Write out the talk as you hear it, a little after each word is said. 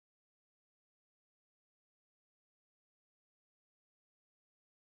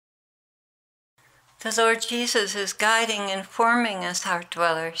The Lord Jesus is guiding and forming us heart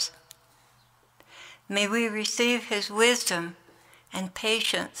dwellers. May we receive his wisdom and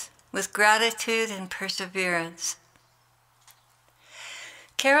patience with gratitude and perseverance.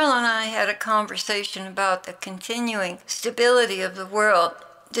 Carol and I had a conversation about the continuing stability of the world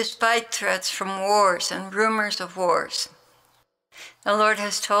despite threats from wars and rumors of wars. The Lord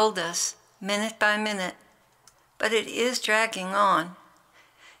has told us, minute by minute, but it is dragging on.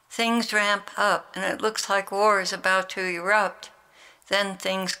 Things ramp up and it looks like war is about to erupt. Then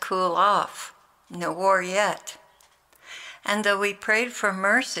things cool off. No war yet. And though we prayed for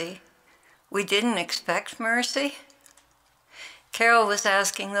mercy, we didn't expect mercy. Carol was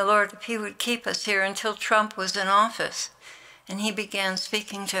asking the Lord if he would keep us here until Trump was in office, and he began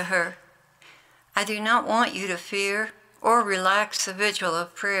speaking to her. I do not want you to fear or relax the vigil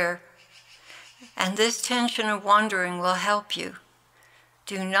of prayer, and this tension of wondering will help you.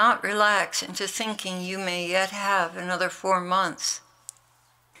 Do not relax into thinking you may yet have another 4 months.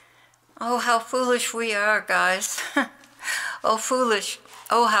 Oh, how foolish we are, guys. Oh,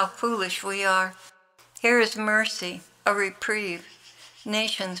 how foolish we are. Here is mercy, a reprieve,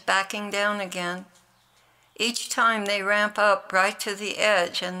 nations backing down again. Each time they ramp up right to the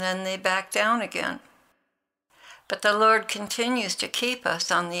edge and then they back down again. But the Lord continues to keep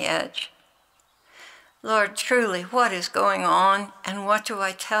us on the edge. Lord, truly, what is going on and what do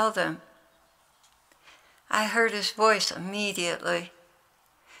I tell them? I heard his voice immediately.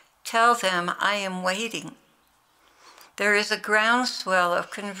 Tell them I am waiting. There is a groundswell of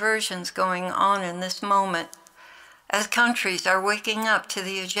conversions going on in this moment as countries are waking up to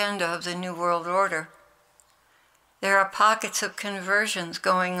the agenda of the New World Order. There are pockets of conversions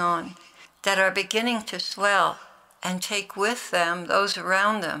going on that are beginning to swell and take with them those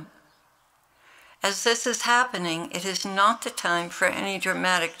around them. As this is happening, it is not the time for any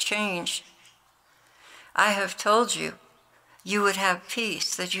dramatic change. I have told you, you would have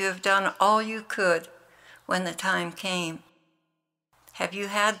peace, that you have done all you could when the time came. Have you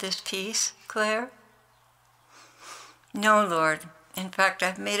had this peace, Claire? No, Lord. In fact,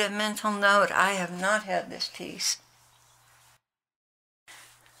 I've made a mental note. I have not had this peace.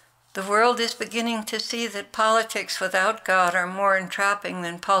 The world is beginning to see that politics without God are more entrapping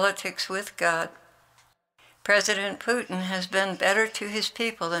than politics with God. President Putin has been better to his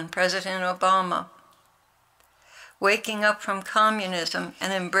people than President Obama. Waking up from communism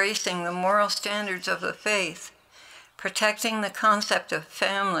and embracing the moral standards of the faith, protecting the concept of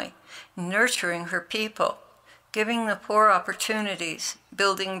family, nurturing her people, giving the poor opportunities,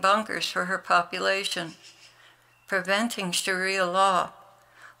 building bunkers for her population, preventing Sharia law,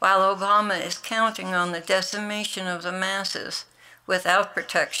 while Obama is counting on the decimation of the masses without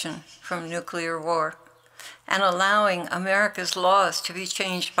protection from nuclear war, and allowing America's laws to be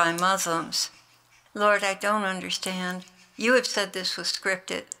changed by Muslims. Lord, I don't understand. You have said this was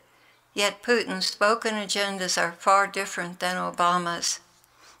scripted, yet Putin's spoken agendas are far different than Obama's.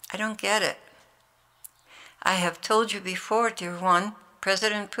 I don't get it. I have told you before, dear one,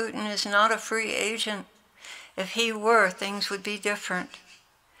 President Putin is not a free agent. If he were, things would be different.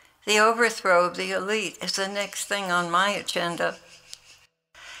 The overthrow of the elite is the next thing on my agenda.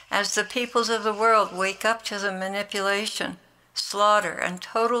 As the peoples of the world wake up to the manipulation, slaughter, and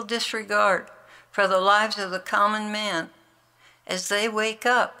total disregard for the lives of the common man, as they wake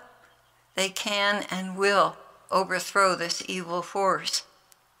up, they can and will overthrow this evil force.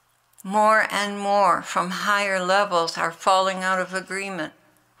 More and more from higher levels are falling out of agreement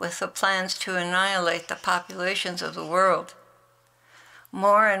with the plans to annihilate the populations of the world.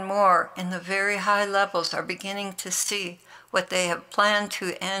 More and more in the very high levels are beginning to see what they have planned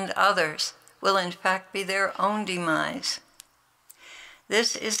to end others will in fact be their own demise.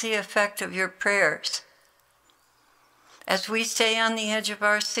 This is the effect of your prayers. As we stay on the edge of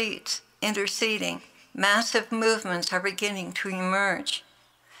our seats, interceding, massive movements are beginning to emerge.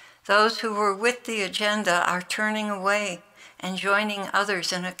 Those who were with the agenda are turning away and joining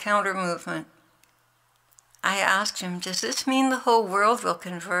others in a counter-movement. I asked him, does this mean the whole world will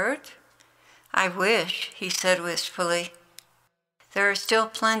convert? I wish, he said wistfully. There are still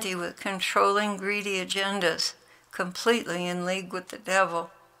plenty with controlling, greedy agendas, completely in league with the devil.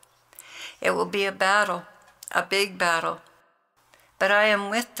 It will be a battle, a big battle. But I am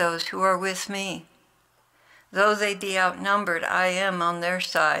with those who are with me. Though they be outnumbered, I am on their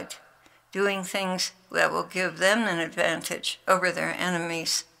side, doing things that will give them an advantage over their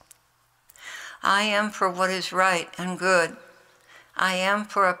enemies. I am for what is right and good. I am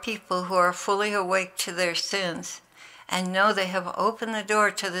for a people who are fully awake to their sins and know they have opened the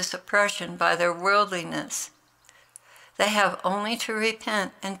door to this oppression by their worldliness. They have only to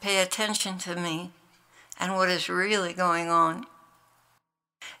repent and pay attention to me, and what is really going on.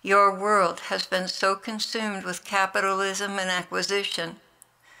 Your world has been so consumed with capitalism and acquisition,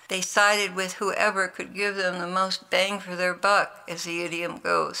 they sided with whoever could give them the most bang for their buck, as the idiom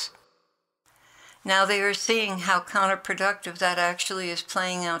goes. Now they are seeing how counterproductive that actually is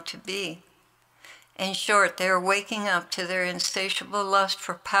playing out to be. In short, they are waking up to their insatiable lust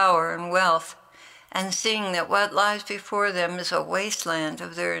for power and wealth, and seeing that what lies before them is a wasteland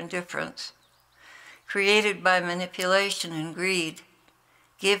of their indifference, created by manipulation and greed.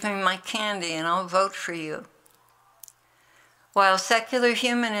 Give me my candy and I'll vote for you. While secular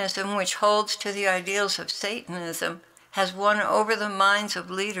humanism, which holds to the ideals of Satanism, has won over the minds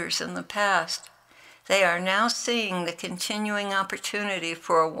of leaders in the past, they are now seeing the continuing opportunity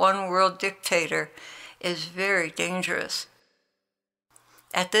for a one-world dictator is very dangerous.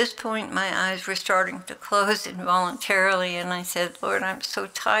 At this point, my eyes were starting to close involuntarily, and I said, Lord, I'm so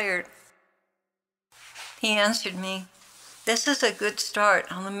tired. He answered me, this is a good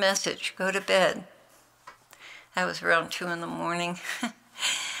start on the message. Go to bed. That was around 2 in the morning.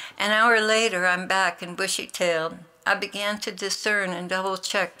 An hour later, I'm back and bushy-tailed. I began to discern and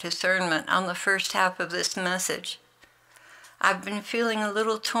double-check discernment on the first half of this message. I've been feeling a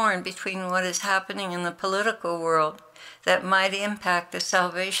little torn between what is happening in the political world that might impact the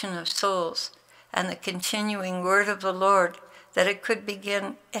salvation of souls and the continuing word of the Lord that it could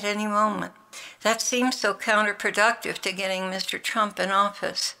begin at any moment. That seems so counterproductive to getting Mr. Trump in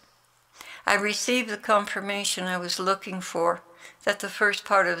office. I received the confirmation I was looking for that the first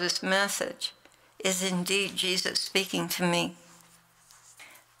part of this message is indeed Jesus speaking to me.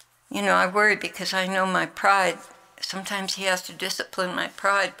 You know, I worry because I know my pride. Sometimes he has to discipline my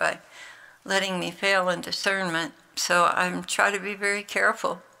pride by letting me fail in discernment. So I'm trying to be very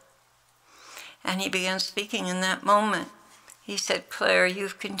careful. And he began speaking in that moment. He said, Claire,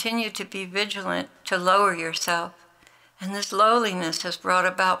 you've continued to be vigilant to lower yourself. And this lowliness has brought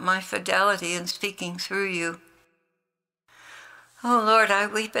about my fidelity in speaking through you. Oh Lord, I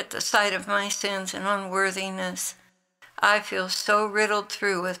weep at the sight of my sins and unworthiness. I feel so riddled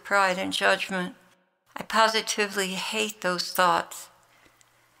through with pride and judgment. I positively hate those thoughts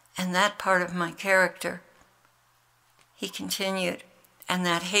and that part of my character. He continued, and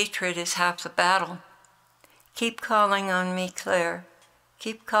that hatred is half the battle. Keep calling on me, Claire.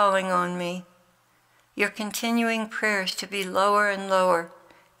 Keep calling on me. Your continuing prayers to be lower and lower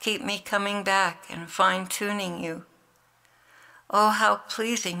keep me coming back and fine-tuning you. Oh, how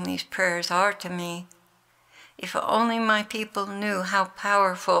pleasing these prayers are to me. If only my people knew how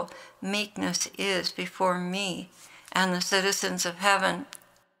powerful meekness is before me and the citizens of heaven.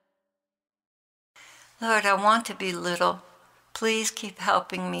 Lord, I want to be little. Please keep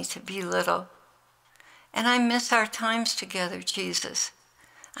helping me to be little. And I miss our times together, Jesus.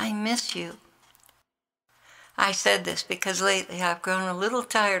 I miss you. I said this because lately I've grown a little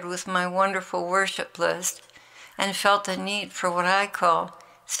tired with my wonderful worship list and felt the need for what I call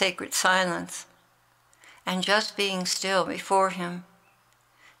sacred silence and just being still before him.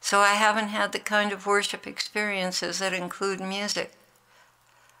 So I haven't had the kind of worship experiences that include music.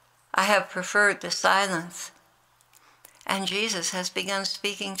 I have preferred the silence. And Jesus has begun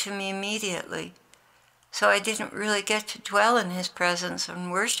speaking to me immediately, so I didn't really get to dwell in his presence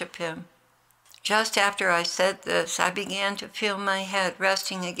and worship him. Just after I said this, I began to feel my head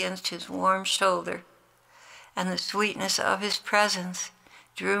resting against his warm shoulder, and the sweetness of his presence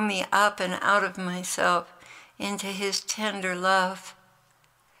drew me up and out of myself into his tender love.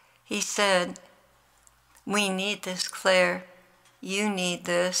 He said, we need this, Claire. You need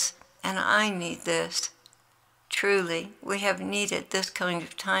this, and I need this. Truly, we have needed this kind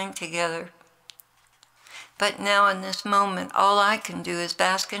of time together. But now in this moment, all I can do is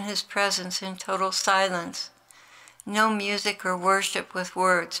bask in his presence in total silence. No music or worship with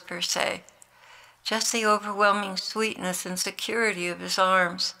words, per se. Just the overwhelming sweetness and security of his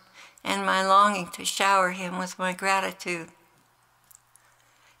arms, and my longing to shower him with my gratitude.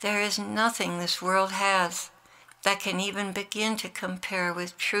 There is nothing this world has that can even begin to compare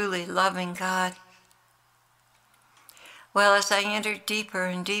with truly loving God. Well, as I entered deeper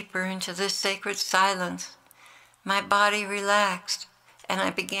and deeper into this sacred silence, my body relaxed, and I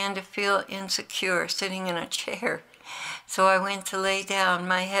began to feel insecure sitting in a chair. So I went to lay down,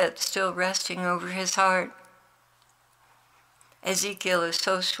 my head still resting over his heart. Ezekiel is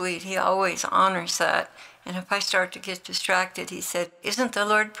so sweet. He always honors that. And if I start to get distracted, he said, isn't the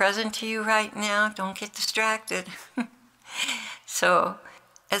Lord present to you right now? Don't get distracted. So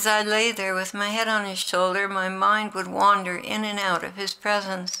as I lay there with my head on his shoulder, my mind would wander in and out of his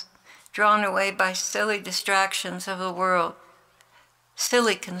presence, drawn away by silly distractions of the world,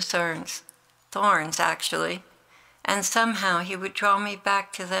 silly concerns, thorns actually, and somehow he would draw me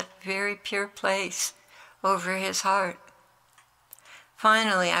back to that very pure place over his heart.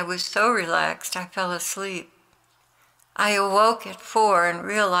 Finally, I was so relaxed I fell asleep. I awoke at 4 and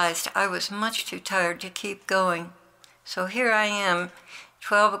realized I was much too tired to keep going. So here I am,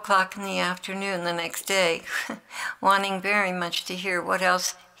 12 o'clock in the afternoon the next day, wanting very much to hear what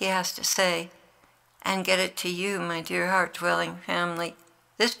else he has to say and get it to you, my dear heart-dwelling family.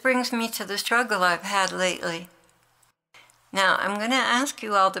 This brings me to the struggle I've had lately. Now, I'm going to ask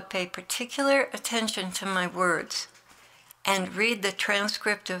you all to pay particular attention to my words and read the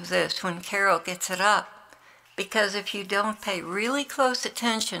transcript of this when Carol gets it up, because if you don't pay really close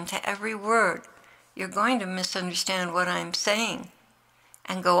attention to every word, you're going to misunderstand what I'm saying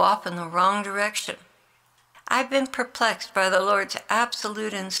and go off in the wrong direction. I've been perplexed by the Lord's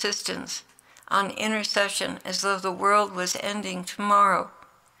absolute insistence on intercession as though the world was ending tomorrow,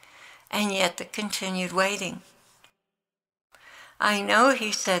 and yet the continued waiting. I know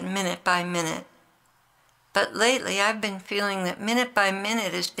he said minute by minute, but lately I've been feeling that minute by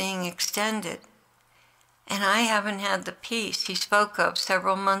minute is being extended, and I haven't had the peace he spoke of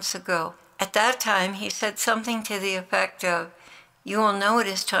several months ago. At that time, he said something to the effect of, "You will know it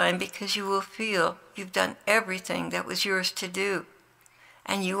is time because you will feel you've done everything that was yours to do,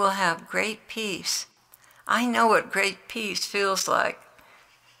 and you will have great peace." I know what great peace feels like.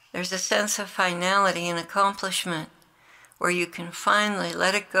 There's a sense of finality and accomplishment where you can finally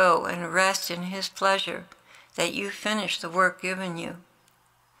let it go and rest in his pleasure that you finished the work given you.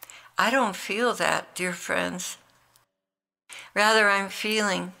 I don't feel that, dear friends. Rather, I'm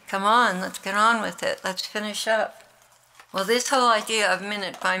feeling, come on, let's get on with it, let's finish up. Well, this whole idea of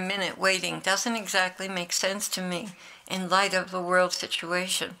minute by minute waiting doesn't exactly make sense to me in light of the world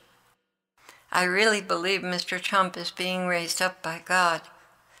situation. I really believe Mr. Trump is being raised up by God.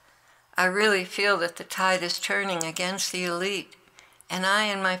 I really feel that the tide is turning against the elite, and I,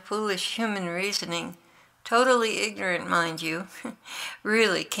 in my foolish human reasoning, totally ignorant, mind you,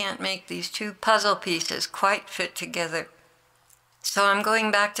 really can't make these two puzzle pieces quite fit together. So I'm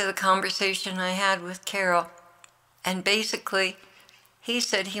going back to the conversation I had with Carol, and basically, he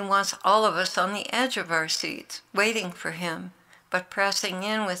said he wants all of us on the edge of our seats, waiting for him, but pressing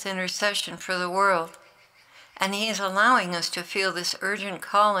in with intercession for the world. And he's allowing us to feel this urgent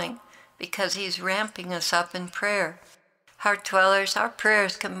calling because he's ramping us up in prayer. Heart dwellers, our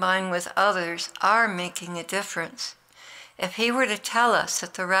prayers combined with others are making a difference. If he were to tell us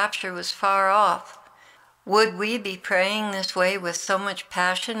that the rapture was far off, would we be praying this way with so much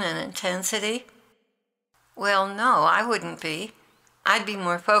passion and intensity? Well, no, I wouldn't be. I'd be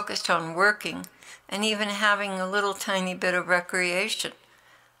more focused on working and even having a little tiny bit of recreation,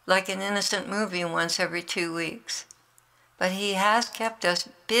 like an innocent movie once every 2 weeks. But he has kept us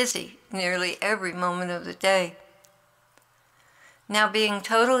busy nearly every moment of the day. Now, being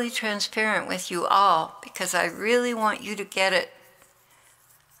totally transparent with you all, because I really want you to get it,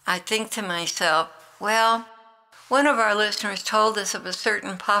 I think to myself, well, one of our listeners told us of a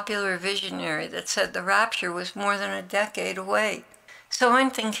certain popular visionary that said the rapture was more than a decade away. So I'm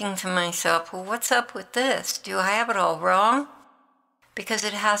thinking to myself, well, what's up with this? Do I have it all wrong? Because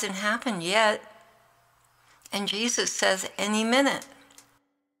it hasn't happened yet. And Jesus says any minute.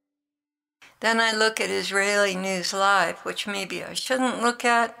 Then I look at Israeli News Live, which maybe I shouldn't look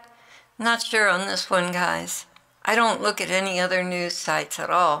at. Not sure on this one, guys. I don't look at any other news sites at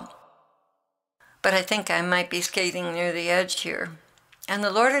all. But I think I might be skating near the edge here. And the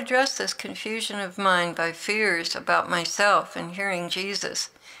Lord addressed this confusion of mine by fears about myself and hearing Jesus,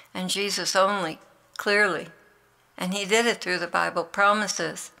 and Jesus only, clearly. And he did it through the Bible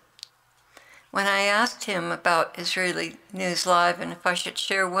promises. When I asked him about Israeli News Live and if I should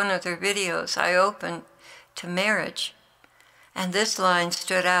share one of their videos, I opened to marriage. And this line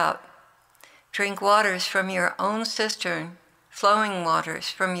stood out. Drink waters from your own cistern, flowing waters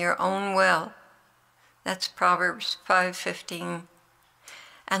from your own well. That's Proverbs 5:15.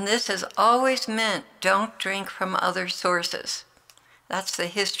 And this has always meant don't drink from other sources. That's the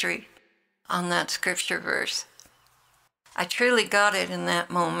history on that scripture verse. I truly got it in that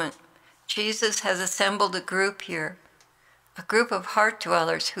moment. Jesus has assembled a group here, a group of heart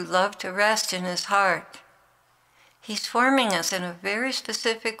dwellers who love to rest in his heart. He's forming us in a very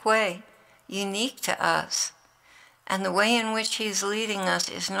specific way, unique to us. And the way in which he's leading us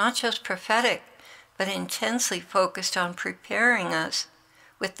is not just prophetic, but intensely focused on preparing us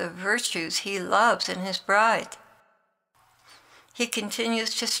with the virtues he loves in his bride. He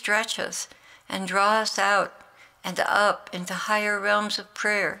continues to stretch us and draw us out and up into higher realms of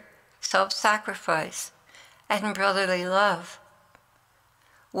prayer, self-sacrifice, and brotherly love.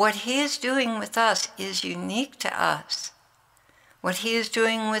 What he is doing with us is unique to us. What he is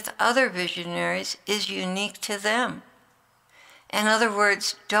doing with other visionaries is unique to them. In other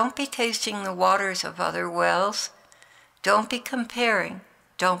words, don't be tasting the waters of other wells. Don't be comparing.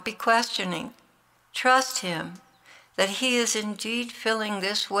 Don't be questioning. Trust him that he is indeed filling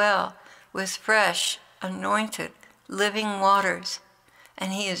this well with fresh, anointed, living waters,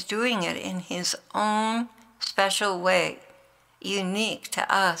 and he is doing it in his own special way, unique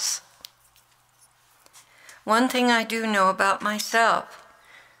to us. One thing I do know about myself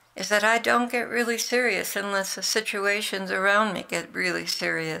is that I don't get really serious unless the situations around me get really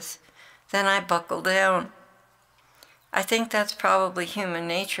serious. Then I buckle down. I think that's probably human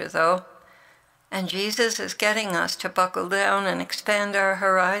nature, though. And Jesus is getting us to buckle down and expand our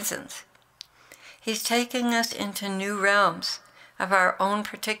horizons. He's taking us into new realms of our own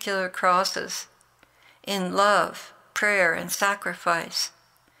particular crosses, in love, prayer, and sacrifice.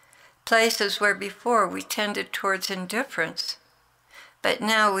 Places where before we tended towards indifference, but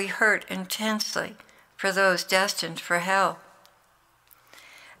now we hurt intensely for those destined for hell.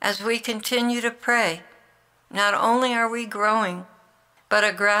 As we continue to pray, not only are we growing, but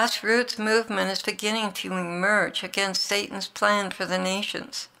a grassroots movement is beginning to emerge against Satan's plan for the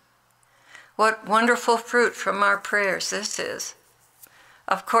nations. What wonderful fruit from our prayers this is.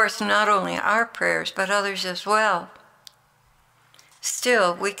 Of course, not only our prayers, but others as well.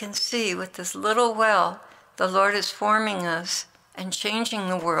 Still, we can see with this little well, the Lord is forming us and changing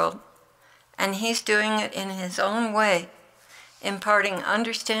the world, and he's doing it in his own way, imparting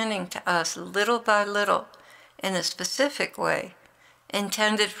understanding to us little by little in a specific way,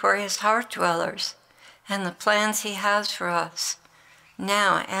 intended for his heart dwellers and the plans he has for us,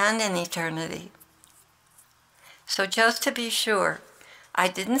 now and in eternity. So just to be sure, I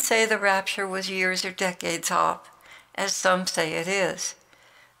didn't say the rapture was years or decades off, as some say it is.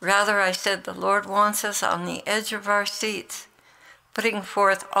 Rather, I said the Lord wants us on the edge of our seats, putting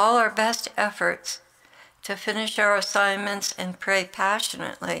forth all our best efforts to finish our assignments and pray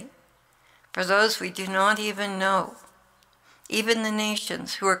passionately for those we do not even know, even the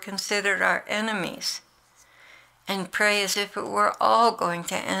nations who are considered our enemies, and pray as if it were all going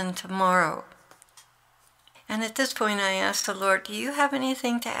to end tomorrow. And at this point I asked the Lord, do you have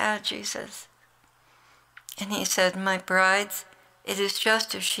anything to add, Jesus? And he said, my brides, it is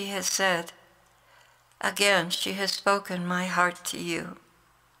just as she has said. Again, she has spoken my heart to you.